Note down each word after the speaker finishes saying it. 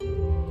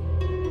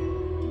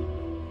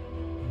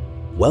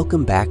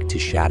Welcome back to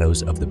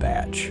Shadows of the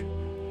Badge.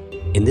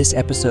 In this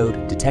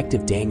episode,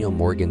 Detective Daniel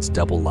Morgan's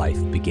double life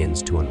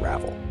begins to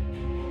unravel.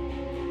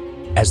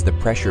 As the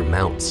pressure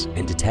mounts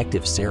and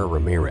Detective Sarah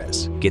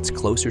Ramirez gets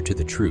closer to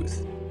the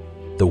truth,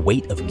 the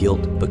weight of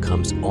guilt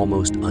becomes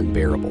almost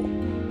unbearable.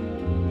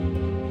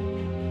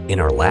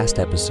 In our last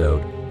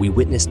episode, we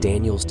witnessed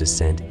Daniel's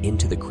descent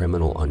into the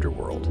criminal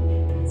underworld,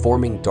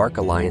 forming dark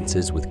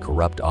alliances with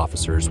corrupt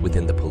officers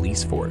within the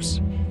police force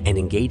and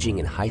engaging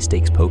in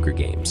high-stakes poker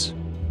games.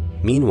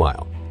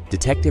 Meanwhile,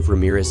 Detective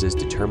Ramirez's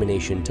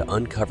determination to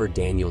uncover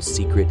Daniel's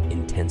secret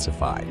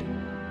intensified.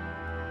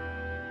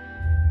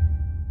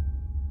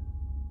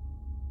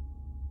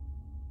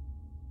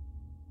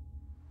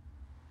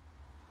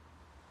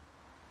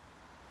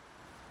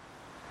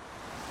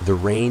 The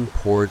rain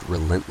poured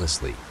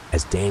relentlessly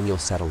as Daniel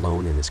sat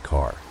alone in his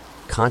car,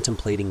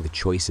 contemplating the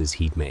choices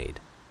he'd made.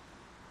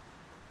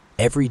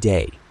 Every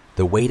day,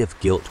 the weight of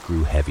guilt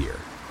grew heavier.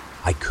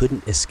 I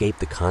couldn't escape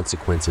the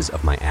consequences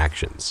of my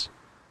actions.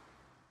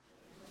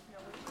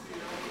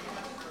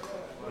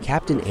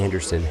 Captain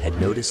Anderson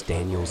had noticed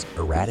Daniel's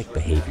erratic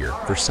behavior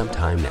for some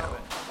time now.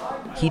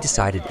 He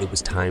decided it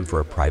was time for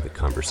a private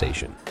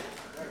conversation.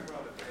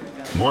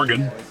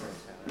 Morgan,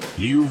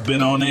 you've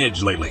been on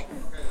edge lately.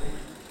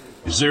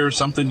 Is there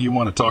something you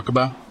want to talk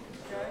about?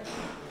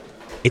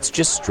 It's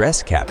just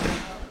stress, Captain.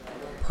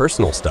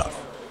 Personal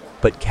stuff.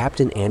 But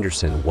Captain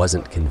Anderson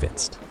wasn't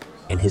convinced,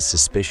 and his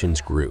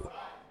suspicions grew.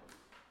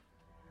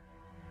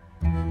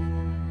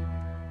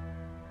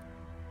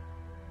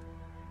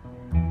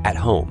 At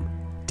home,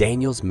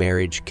 Daniel's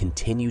marriage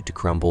continued to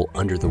crumble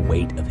under the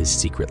weight of his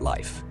secret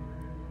life.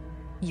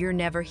 You're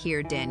never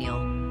here,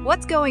 Daniel.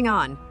 What's going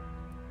on?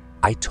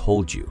 I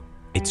told you,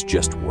 it's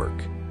just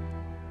work.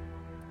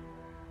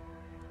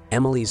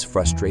 Emily's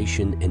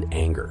frustration and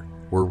anger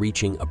were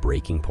reaching a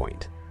breaking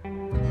point.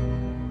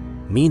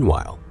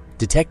 Meanwhile,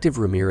 Detective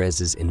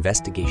Ramirez's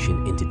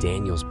investigation into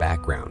Daniel's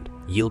background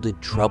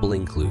yielded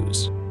troubling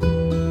clues.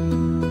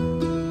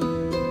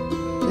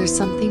 There's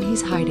something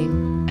he's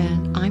hiding,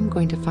 and I'm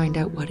going to find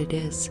out what it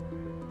is.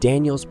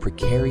 Daniel's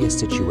precarious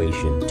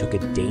situation took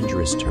a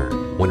dangerous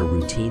turn when a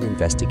routine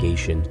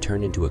investigation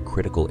turned into a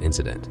critical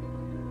incident.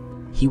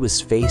 He was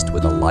faced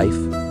with a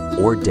life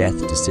or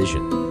death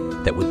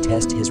decision that would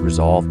test his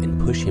resolve and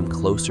push him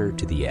closer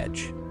to the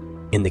edge.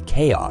 In the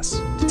chaos,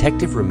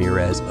 Detective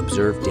Ramirez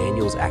observed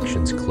Daniel's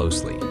actions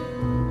closely,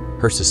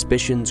 her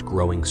suspicions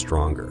growing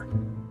stronger.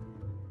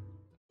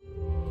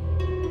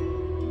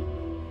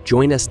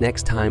 Join us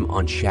next time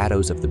on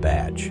Shadows of the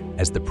Badge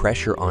as the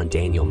pressure on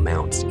Daniel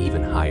mounts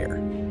even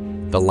higher.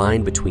 The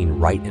line between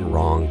right and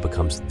wrong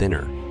becomes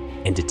thinner,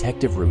 and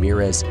Detective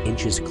Ramirez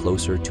inches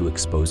closer to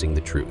exposing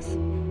the truth.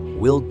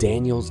 Will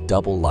Daniel's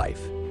double life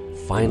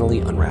finally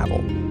unravel,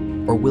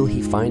 or will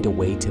he find a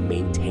way to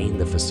maintain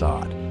the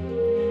facade?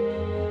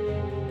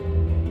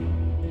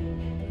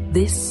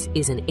 This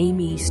is an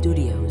Amy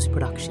Studios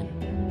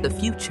production, the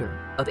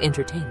future of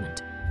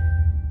entertainment.